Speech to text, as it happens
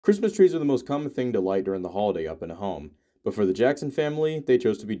Christmas trees are the most common thing to light during the holiday up in a home, but for the Jackson family, they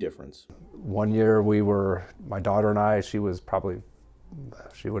chose to be different. One year my daughter and I, she would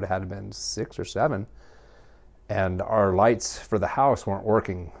have had been 6 or 7, and our lights for the house weren't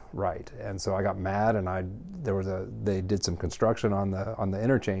working right. And so I got mad, and they did some construction on the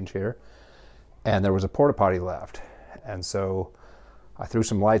interchange here, and there was a porta potty left. And so I threw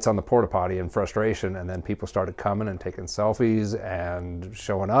some lights on the porta potty in frustration, and then people started coming and taking selfies and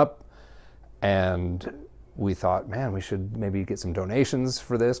showing up. And we thought, man, we should maybe get some donations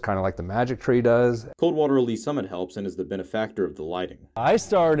for this, kind of like the Magic Tree does. Coldwater Relief Summit helps and is the benefactor of the lighting. I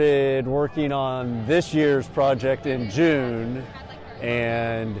started working on this year's project in June,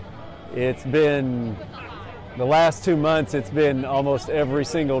 and it's been, the last 2 months, it's been almost every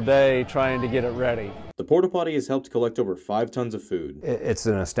single day trying to get it ready. The porta potty has helped collect over 5 tons of food. It's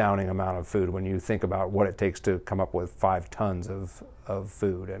an astounding amount of food when you think about what it takes to come up with 5 tons of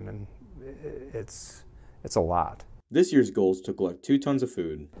food, and it's a lot. This year's goal is to collect 2 tons of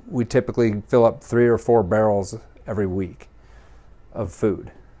food. We typically fill up 3 or 4 barrels every week of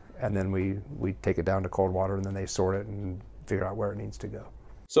food, and then we take it down to Coldwater, and then they sort it and figure out where it needs to go.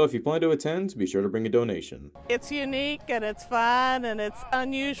 So if you plan to attend, be sure to bring a donation. It's unique and it's fun and it's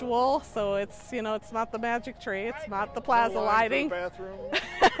unusual, so it's, it's not the Magic Tree, it's not the plaza lighting.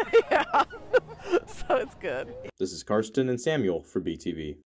 Yeah, so it's good. This is Karsten and Samuel for BTV.